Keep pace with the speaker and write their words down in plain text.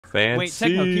Fancy. Wait,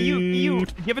 Techno, you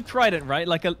have a trident, right?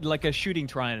 Like a shooting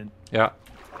trident. Yeah.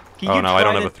 Can Oh you no, I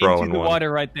don't have a into throwing the one.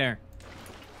 water right there.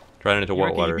 Trident into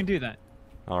what water? You can do that.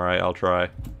 All right, I'll try.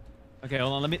 Okay,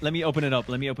 hold on. Let me open it up.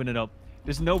 Let me open it up.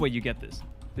 There's no way you get this.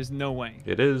 There's no way.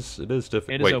 It is difficult.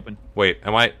 It is open. Wait,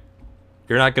 am I?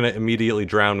 You're not gonna immediately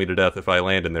drown me to death if I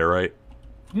land in there, right?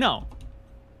 No.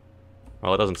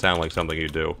 Well, it doesn't sound like something you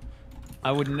do.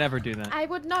 I would never do that. I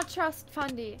would not trust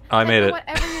Fundy. I made it.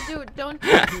 Whatever you do, don't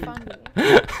trust Fundy.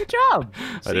 Good job.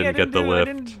 I didn't get the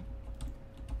lift.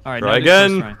 All right, try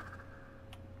again.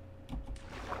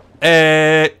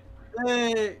 Hey.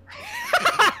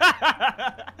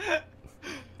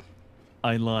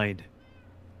 I lied.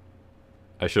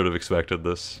 I should have expected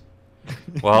this.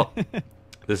 Well,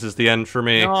 this is the end for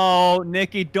me. No,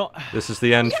 Nikki, don't. This is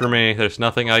the end for me. There's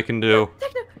nothing I can do.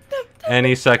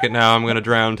 Any second now, I'm gonna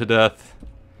drown to death.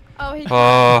 Oh, he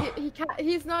can't. He can't.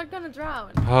 He's not gonna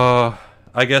drown.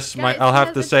 I guess Guys, I'll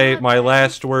have to say my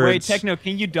last words. Wait, Techno,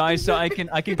 can you die so I can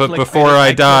But click before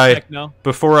I die,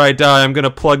 I'm gonna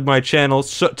plug my channel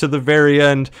to the very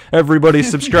end. Everybody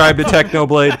subscribe to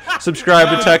Technoblade. Subscribe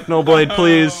to Technoblade,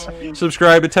 please.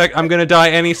 Subscribe to I'm gonna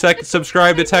die any second.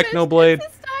 Subscribe to Technoblade.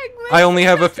 I only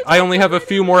have a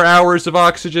few more hours of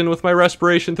oxygen with my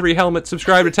Respiration 3 helmet.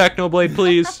 Subscribe to Technoblade,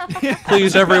 please.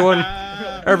 Please, everyone.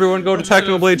 Everyone go to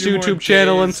Technoblade's YouTube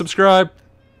channel and subscribe.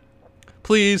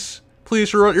 Please.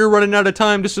 Please, you're running out of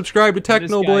time to subscribe to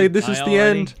Technoblade. This is the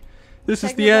end. This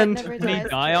is the end. Did he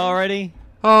die already?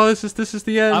 Oh, this is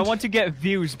the end. I want to get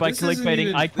views by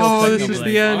clickbaiting. Oh, this is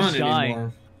the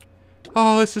end.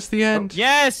 Oh, this is the end.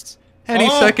 Yes. Any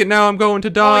second now, I'm going to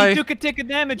die. Oh, he took a tick of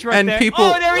damage right there. People,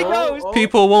 oh, there he goes.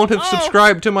 People won't have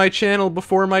subscribed to my channel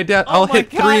before my death. I'll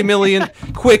hit 3 million.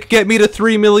 Quick, get me to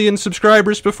 3 million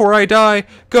subscribers before I die.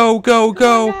 Go, go,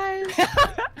 go.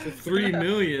 3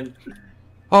 million.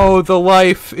 Oh, the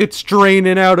life. It's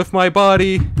draining out of my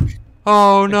body.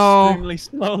 Oh, no. Extremely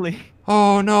slowly.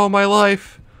 Oh, no, my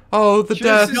life. Oh, the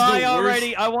death. Just die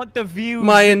already. I want the views.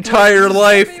 My entire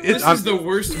life. This is the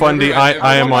worst. Fundy,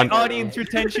 I am on. Audience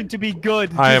retention to be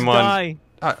good. I am on.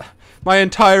 My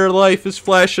entire life is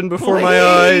flashing before my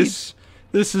eyes.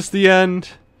 This is the end.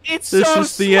 This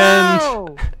is the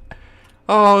end.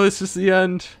 Oh, this is the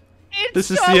end. This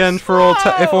is the end for all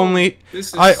time. If only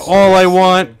all I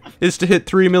want is to hit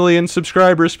 3 million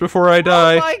subscribers before I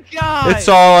die. Oh my god! It's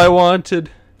all I wanted.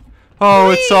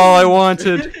 Oh, it's all I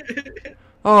wanted.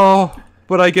 Oh,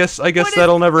 but I guess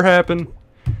that'll never happen.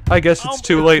 I guess it's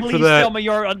too late for that. Tell me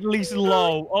you're at least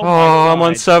low. Oh, I'm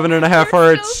on 7.5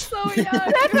 hearts.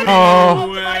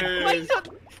 Oh,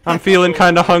 I'm feeling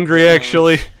kind of hungry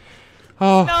actually.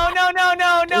 Oh. No.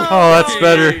 Oh, that's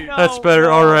better. That's better.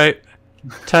 All right.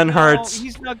 10 hearts.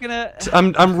 He's not gonna.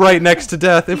 I'm right next to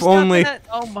death. If only.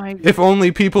 If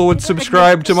only people would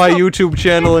subscribe to my YouTube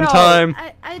channel in time.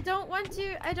 I don't want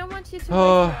you. I don't want you to.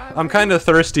 Oh, I'm kind of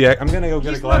thirsty. I'm gonna go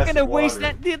get a glass of water. He's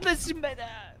not gonna waste that. Listen,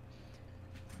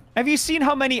 have you seen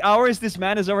how many hours this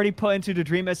man has already put into the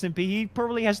Dream SMP? He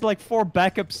probably has like 4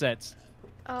 backup sets.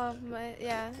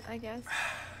 Yeah, I guess.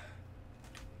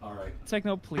 All right.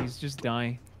 Techno, please just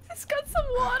die. He's got some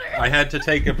water. I had to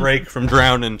take a break from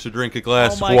drowning to drink a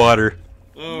glass of water.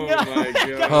 Oh my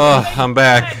god. Oh, I'm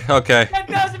back. Okay. That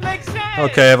doesn't make sense.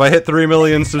 Okay, have I hit 3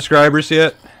 million subscribers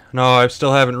yet? No, I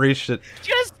still haven't reached it.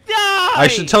 Just die! I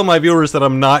should tell my viewers that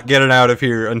I'm not getting out of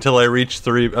here until I reach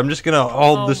 3. I'm just gonna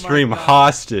hold the stream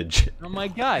hostage. Oh my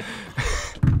god.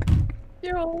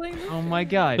 You're holding this. Oh my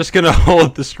god. Just gonna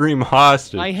hold the stream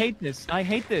hostage. I hate this. I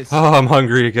hate this. Oh, I'm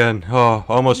hungry again. Oh,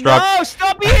 almost dropped. No,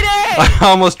 stop eating! I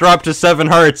almost dropped to 7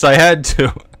 hearts. I had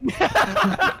to.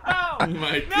 Oh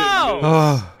my goodness.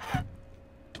 No!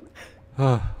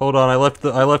 Oh, hold on. I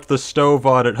left the stove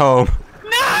on at home.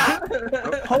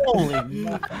 Holy.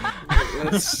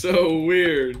 That's so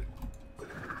weird.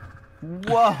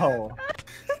 Whoa.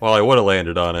 Well, I would have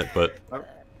landed on it, but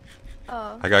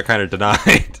I got kind of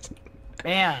denied.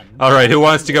 Man. All right, who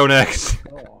wants to go next?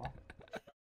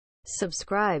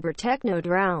 Subscriber Techno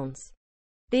Drowns.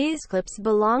 These clips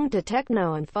belong to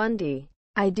Techno and Fundy.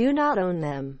 I do not own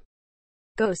them.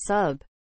 Go sub.